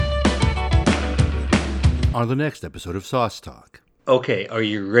on the next episode of Sauce Talk. Okay, are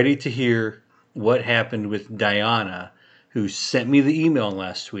you ready to hear what happened with Diana, who sent me the email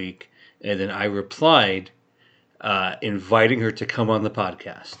last week, and then I replied inviting her to come on the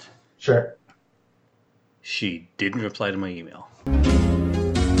podcast? Sure. She didn't reply to my email.